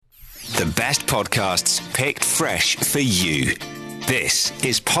The best podcasts picked fresh for you. This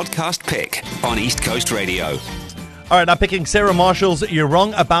is Podcast Pick on East Coast Radio. All right, I'm picking Sarah Marshall's You're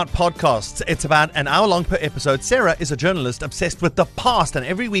Wrong About Podcasts. It's about an hour long per episode. Sarah is a journalist obsessed with the past, and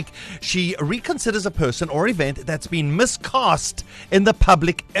every week she reconsiders a person or event that's been miscast in the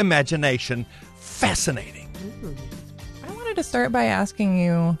public imagination. Fascinating. I wanted to start by asking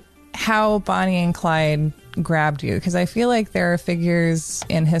you how Bonnie and Clyde grabbed you, because I feel like there are figures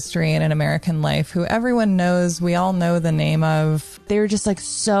in history and in American life who everyone knows, we all know the name of. They were just like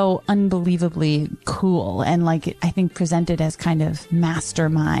so unbelievably cool and like I think presented as kind of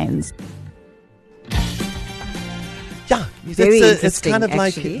masterminds. Yeah, it's kind of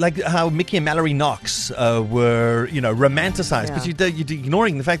like how Mickey and Mallory Knox were, romanticized, but you're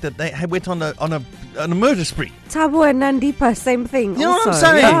ignoring the fact that they went on a murder spree. Thabo and Nandipa, same thing. You know also. what I'm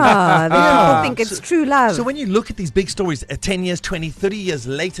saying? Yeah, people think it's true love. So when you look at these big stories 10 years, 20, 30 years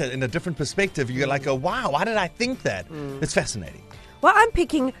later in a different perspective, you're like, oh, wow, why did I think that? It's fascinating. Well, I'm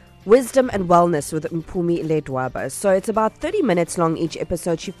picking Wisdom and Wellness with Mpumi Ledwaba. So it's about 30 minutes long each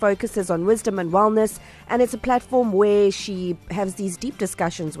episode. She focuses on wisdom and wellness, and it's a platform where she has these deep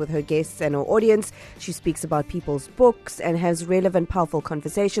discussions with her guests and her audience. She speaks about people's books and has relevant, powerful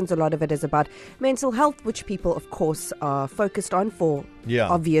conversations. A lot of it is about mental health, which people, of course, are focused on for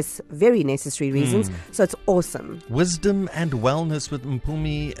obvious, very necessary reasons. So it's awesome. Wisdom and Wellness with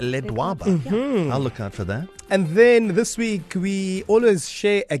Mpumi Ledwaba. I'll look out for that. And then this week, we always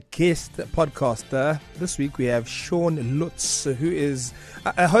share a guest podcaster. This week, we have Sean Lutz, who is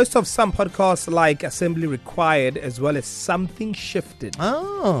a host of some podcasts like Assembly Required, as well as Something Shifted.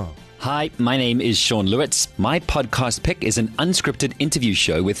 Oh. Hi, my name is Sean Lewitz. My podcast pick is an unscripted interview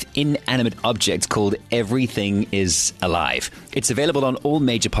show with inanimate objects called Everything is Alive. It's available on all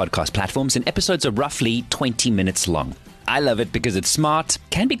major podcast platforms, and episodes are roughly 20 minutes long. I love it because it's smart,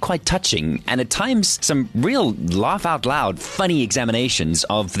 can be quite touching, and at times some real laugh-out-loud, funny examinations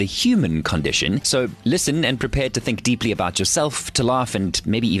of the human condition. So listen and prepare to think deeply about yourself, to laugh and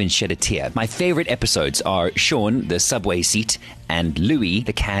maybe even shed a tear. My favorite episodes are Sean, the subway seat, and Louis,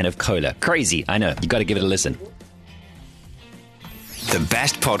 the can of cola. Crazy, I know. You got to give it a listen. The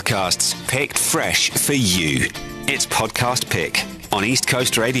best podcasts picked fresh for you. It's Podcast Pick on East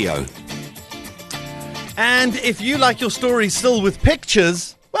Coast Radio. And if you like your story still with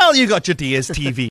pictures, well, you got your DSTV.